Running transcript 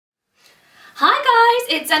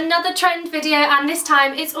it's another trend video, and this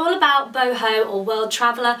time it's all about Boho or World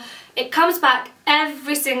Traveller. It comes back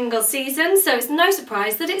every single season, so it's no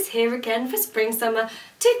surprise that it's here again for Spring Summer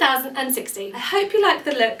 2016. I hope you like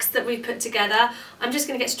the looks that we've put together. I'm just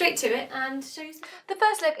going to get straight to it and show you some. The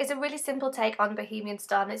first look is a really simple take on Bohemian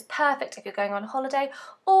style, and it's perfect if you're going on holiday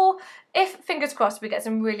or if, fingers crossed, we get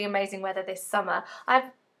some really amazing weather this summer.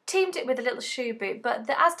 I've teamed it with a little shoe boot, but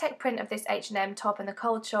the Aztec print of this H&M top and the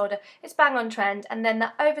cold shoulder is bang on trend, and then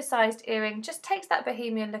that oversized earring just takes that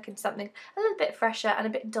bohemian look into something a little bit fresher and a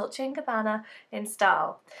bit Dolce & Gabbana in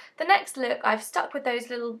style. The next look, I've stuck with those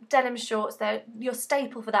little denim shorts. They're your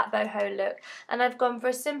staple for that boho look, and I've gone for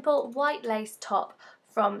a simple white lace top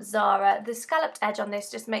from Zara. The scalloped edge on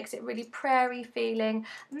this just makes it really prairie feeling,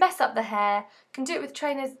 mess up the hair. Can do it with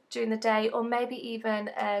trainers during the day, or maybe even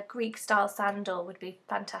a Greek style sandal would be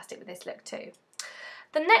fantastic with this look too.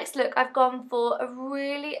 The next look, I've gone for a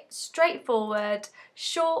really straightforward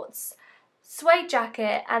shorts, suede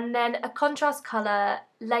jacket, and then a contrast colour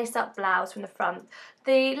lace-up blouse from the front.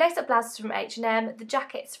 The lace-up blouse is from H&M, the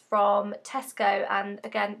jacket's from Tesco, and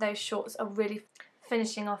again those shorts are really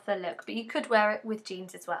finishing off the look, but you could wear it with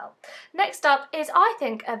jeans as well. Next up is, I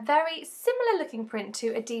think, a very similar looking print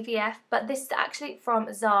to a DVF, but this is actually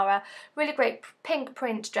from Zara. Really great pink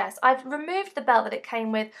print dress. I've removed the belt that it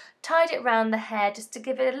came with, tied it around the hair just to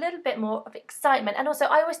give it a little bit more of excitement, and also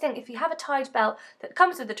I always think if you have a tied belt that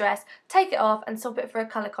comes with the dress, take it off and swap it for a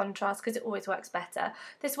colour contrast because it always works better.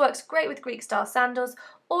 This works great with Greek style sandals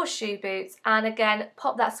or shoe boots, and again,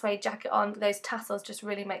 pop that suede jacket on. Those tassels just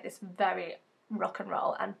really make this very rock and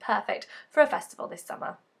roll and perfect for a festival this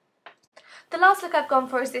summer. The last look I've gone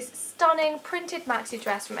for is this stunning printed maxi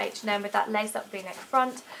dress from H&M with that lace-up V-neck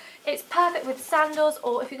front. It's perfect with sandals,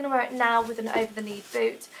 or if you're going to wear it now with an over-the-knee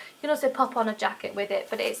boot. You can also pop on a jacket with it,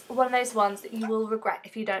 but it's one of those ones that you will regret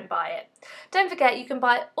if you don't buy it. Don't forget, you can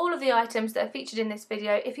buy all of the items that are featured in this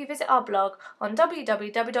video if you visit our blog on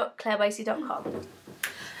www.clairewasey.com.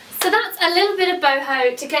 So that's a little bit of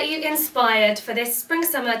boho to get you inspired for this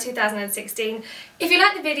Spring-Summer 2016. If you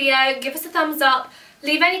like the video, give us a thumbs up,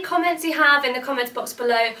 leave any comments you have in the comments box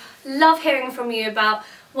below. Love hearing from you about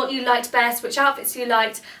what you liked best, which outfits you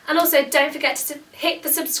liked, and also don't forget to hit the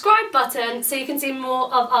subscribe button so you can see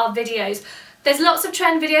more of our videos. There's lots of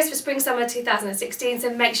trend videos for Spring-Summer 2016,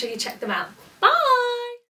 so make sure you check them out. Bye!